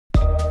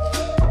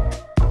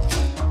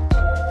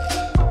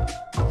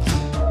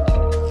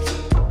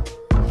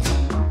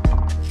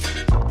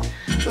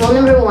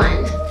Rule number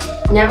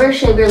 1, never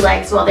shave your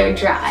legs while they're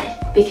dry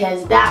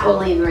because that will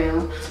leave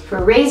room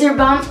for razor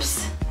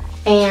bumps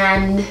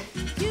and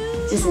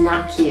just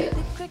not cute.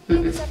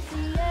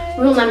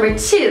 Rule number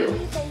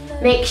 2,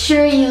 make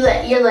sure you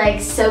let your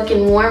legs soak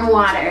in warm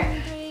water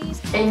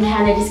and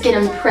kind of just get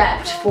them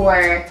prepped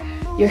for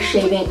your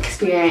shaving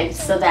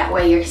experience so that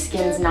way your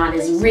skin's not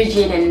as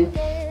rigid and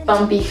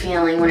bumpy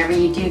feeling whenever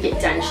you do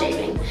get done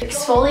shaving.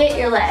 Exfoliate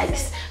your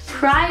legs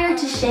prior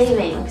to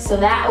shaving so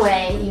that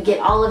way you get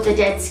all of the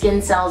dead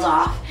skin cells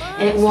off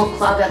and it won't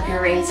clog up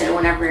your razor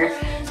whenever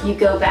you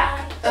go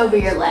back over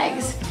your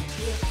legs.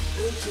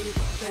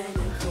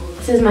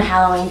 This is my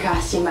Halloween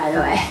costume, by the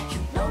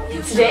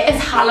way. Today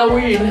is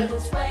Halloween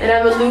and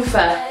I'm a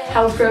loofah.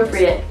 How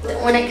appropriate.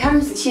 When it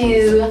comes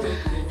to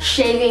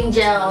shaving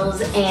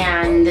gels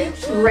and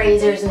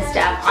razors and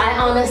stuff, I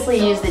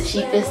honestly use the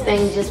cheapest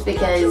thing just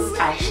because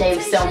I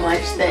shave so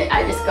much that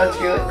I just go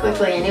through it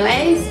quickly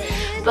anyways.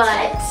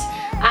 But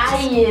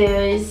I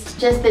use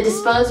just the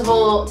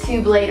disposable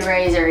 2-blade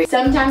razor.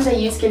 Sometimes I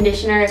use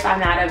conditioner if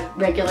I'm out of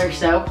regular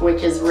soap,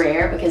 which is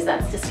rare because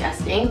that's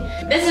disgusting.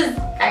 This is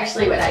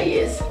actually what I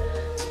use.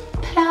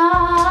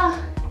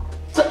 Ta-da!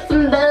 Put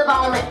some dub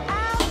on it.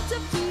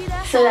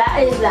 So that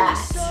is that.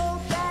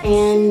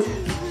 And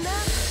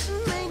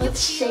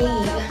let's shave.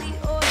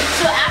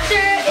 So after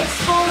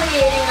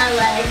exfoliating my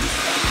legs,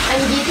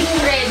 I'm getting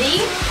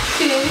ready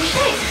to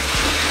shave.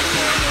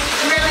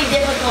 It's really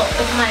difficult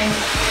with my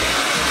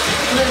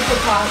loofah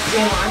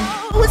costume on.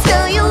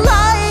 Still you're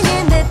lying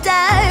in the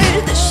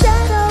dark, the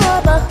shadow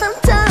of a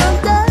hunter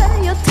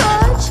under your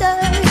torture.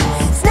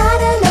 It's not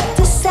enough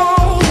to say,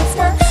 it's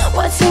not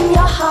what's in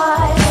your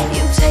heart.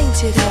 You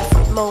tainted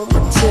every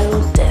moment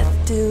till death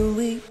do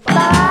we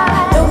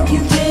part. No,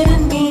 you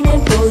didn't mean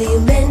it, no, you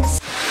meant.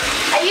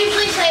 I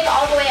usually shave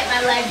all the way up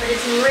my leg, but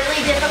it's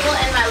really difficult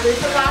in my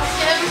loofah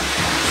costume.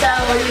 So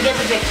you get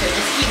the picture.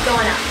 Just keep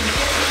going up.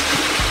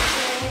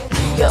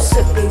 You're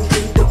slipping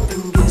through the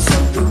fingers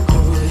of your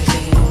good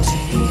hands.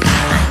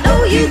 I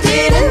know you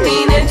didn't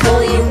mean it,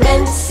 no, you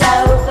meant so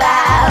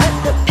loud.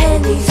 The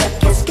pennies are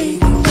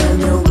cascading down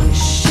your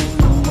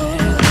wishing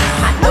well.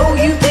 I know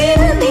you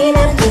didn't mean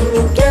it when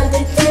you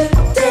counted to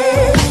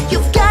 10.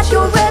 You've got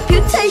your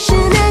reputation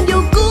and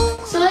your good.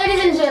 So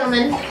ladies and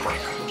gentlemen,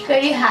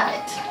 there you have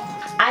it.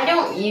 I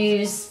don't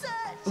use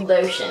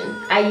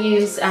lotion. I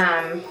use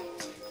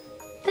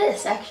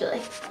this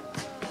actually.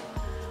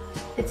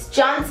 It's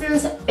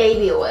Johnson's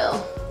baby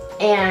oil,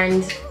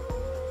 and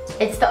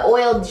it's the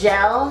oil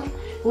gel,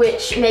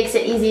 which makes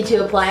it easy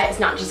to apply. It's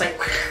not just like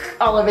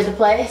all over the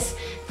place.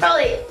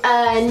 Probably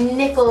a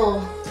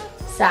nickel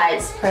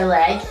size per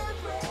leg,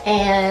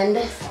 and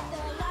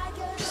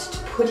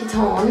just put it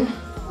on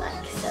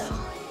like so,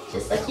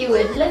 just like you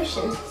would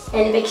lotion.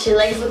 And it makes your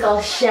legs look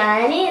all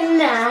shiny and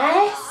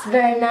nice,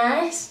 very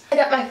nice. I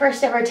got my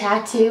first ever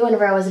tattoo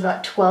whenever I was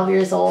about 12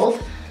 years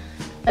old.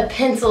 A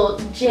pencil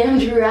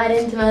jammed right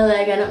into my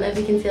leg. I don't know if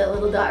you can see that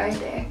little dot right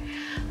there.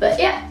 But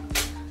yeah,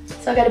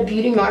 so I got a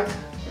beauty mark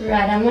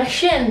right on my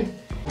shin.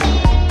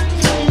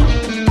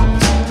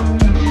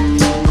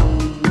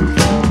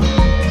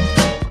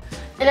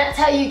 And that's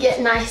how you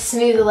get nice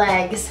smooth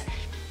legs.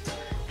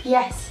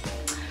 Yes,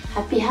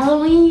 happy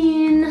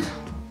Halloween.